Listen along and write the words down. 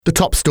The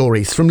top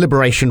stories from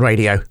Liberation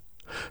Radio.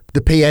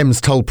 The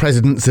PM's told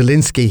President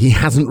Zelensky he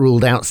hasn't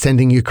ruled out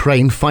sending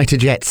Ukraine fighter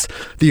jets.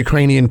 The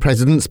Ukrainian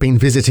president's been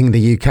visiting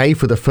the UK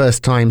for the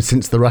first time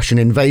since the Russian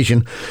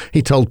invasion.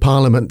 He told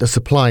Parliament the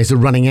supplies are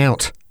running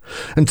out.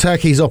 And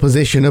Turkey's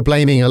opposition are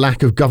blaming a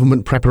lack of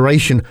government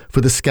preparation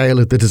for the scale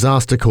of the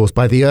disaster caused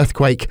by the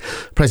earthquake.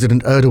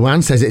 President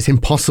Erdogan says it's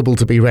impossible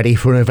to be ready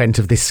for an event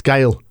of this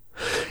scale.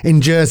 In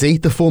Jersey,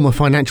 the former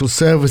financial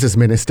services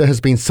minister has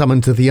been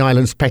summoned to the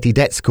island's petty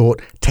debts court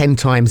 10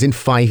 times in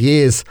 5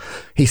 years.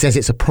 He says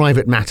it's a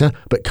private matter,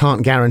 but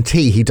can't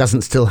guarantee he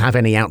doesn't still have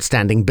any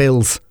outstanding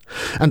bills.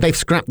 And they've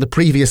scrapped the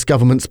previous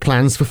government's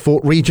plans for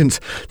Fort Regent.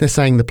 They're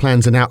saying the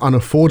plans are now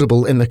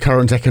unaffordable in the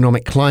current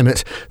economic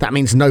climate. That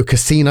means no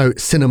casino,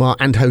 cinema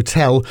and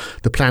hotel.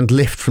 The planned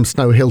lift from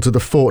Snow Hill to the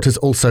fort has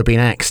also been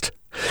axed.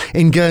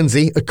 In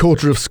Guernsey, a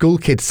quarter of school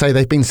kids say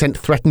they've been sent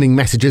threatening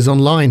messages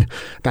online.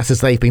 That's as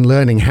they've been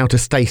learning how to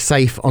stay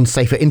safe on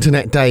Safer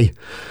Internet Day.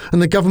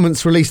 And the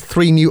government's released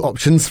 3 new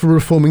options for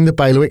reforming the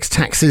bailiwicks'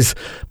 taxes.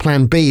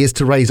 Plan B is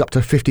to raise up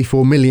to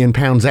 £54 million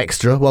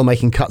extra while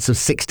making cuts of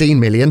 £16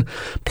 million.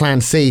 Plan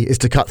C is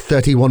to cut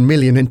 £31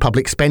 million in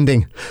public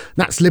spending.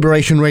 That's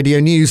Liberation Radio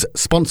News,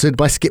 sponsored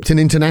by Skipton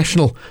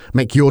International.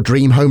 Make your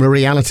dream home a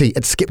reality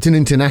at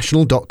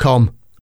skiptoninternational.com.